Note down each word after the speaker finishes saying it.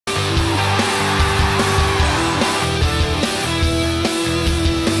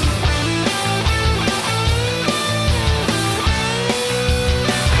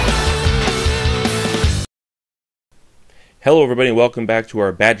Hello everybody and welcome back to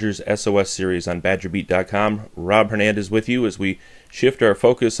our Badgers S.O.S series on badgerbeat.com. Rob Hernandez with you as we shift our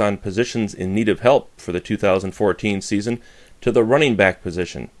focus on positions in need of help for the 2014 season to the running back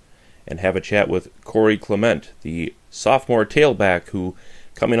position and have a chat with Corey Clement, the sophomore tailback who,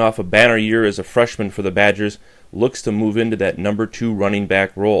 coming off a banner year as a freshman for the Badgers, looks to move into that number 2 running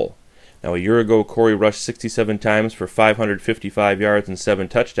back role. Now, a year ago, Corey rushed 67 times for 555 yards and 7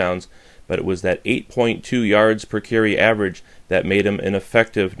 touchdowns, but it was that 8.2 yards per carry average that made him an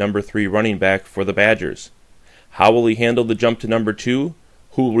effective number 3 running back for the Badgers. How will he handle the jump to number 2?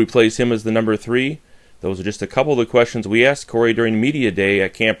 Who will replace him as the number 3? Those are just a couple of the questions we asked Corey during Media Day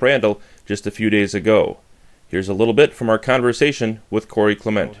at Camp Randall just a few days ago. Here's a little bit from our conversation with Corey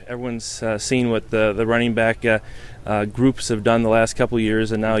Clement. Everyone's seen what the running back groups have done the last couple of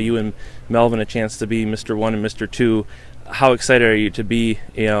years, and now you and Melvin a chance to be Mr. 1 and Mr. 2. How excited are you to be,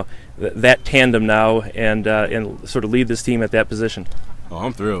 that tandem now and sort of lead this team at that position? Oh,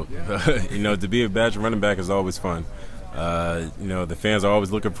 I'm thrilled. To be a Badger running back is always fun. The fans are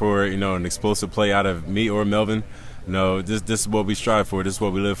always looking for, an explosive play out of me or Melvin. This is what we strive for. This is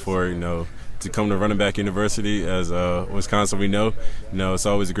what we live for, to come to running back university as Wisconsin we know. It's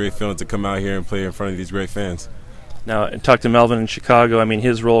always a great feeling to come out here and play in front of these great fans. Now, talk to Melvin in Chicago. I mean,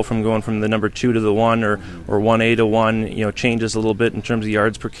 his role from going from the number 2 to the 1 or 1A to 1, changes a little bit in terms of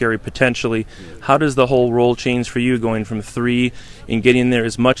yards per carry potentially. How does the whole role change for you going from 3 and getting there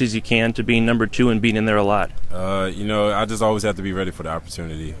as much as you can to being number 2 and being in there a lot? I just always have to be ready for the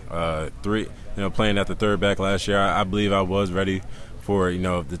opportunity. 3, playing at the third back last year, I believe I was ready for,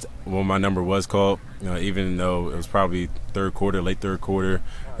 when my number was called, even though it was probably third quarter, late third quarter,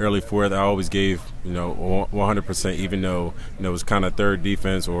 early fourth, I always gave, 100%, even though, it was kind of third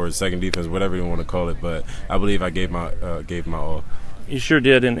defense or second defense, whatever you want to call it. But I believe I gave my all. You sure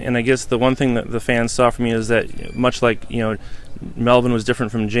did, and I guess the one thing that the fans saw from you is that much like, Melvin was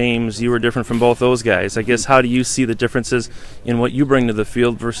different from James, you were different from both those guys. I guess how do you see the differences in what you bring to the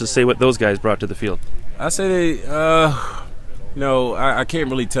field versus, say, what those guys brought to the field? I say they I can't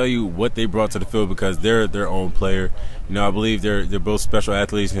really tell you what they brought to the field because they're their own player. I believe they're both special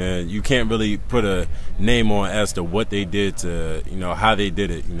athletes, and you can't really put a name on as to what they did to, how they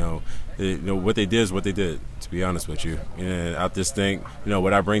did it. What they did is what they did, to be honest with you. And I just think,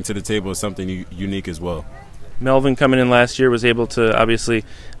 what I bring to the table is something unique as well. Melvin coming in last year was able to obviously,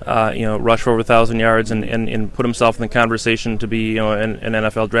 rush for over 1,000 yards and put himself in the conversation to be, an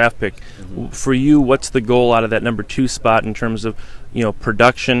NFL draft pick. Mm-hmm. For you, what's the goal out of that number 2 spot in terms of,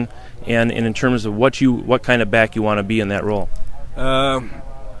 production and in terms of what kind of back you want to be in that role?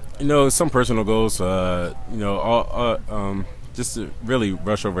 Some personal goals. Just to really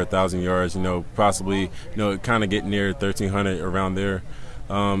rush over 1,000 yards. Possibly, kind of get near 1,300 around there.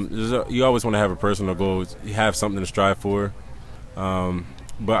 You always want to have a personal goal. You have something to strive for.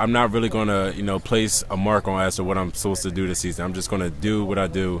 But I'm not really going to, place a mark on as to what I'm supposed to do this season. I'm just going to do what I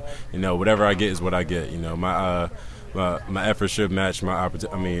do. Whatever I get is what I get. My effort should match my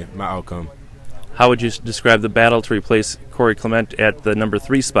outcome. How would you describe the battle to replace Corey Clement at the number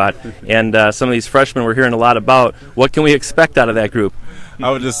 3 spot? And some of these freshmen we're hearing a lot about. What can we expect out of that group? I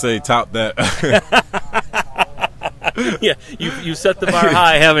would just say top that. Yeah, you set the bar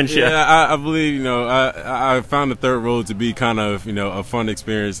high, haven't you? Yeah, I believe, I found the third row to be kind of, a fun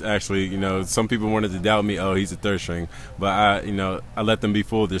experience, actually. Some people wanted to doubt me, oh, he's a third string. But, I let them be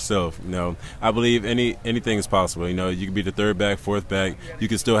fooled themselves. I believe anything is possible. You can be the third back, fourth back. You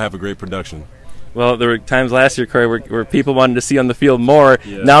can still have a great production. Well, there were times last year, Corey, where people wanted to see on the field more.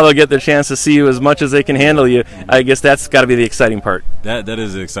 Yeah. Now they'll get their chance to see you as much as they can handle you. I guess that's got to be the exciting part. That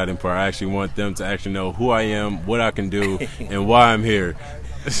is the exciting part. I actually want them to actually know who I am, what I can do, and why I'm here.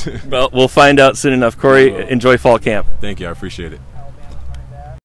 Well, we'll find out soon enough. Corey, enjoy fall camp. Thank you. I appreciate it.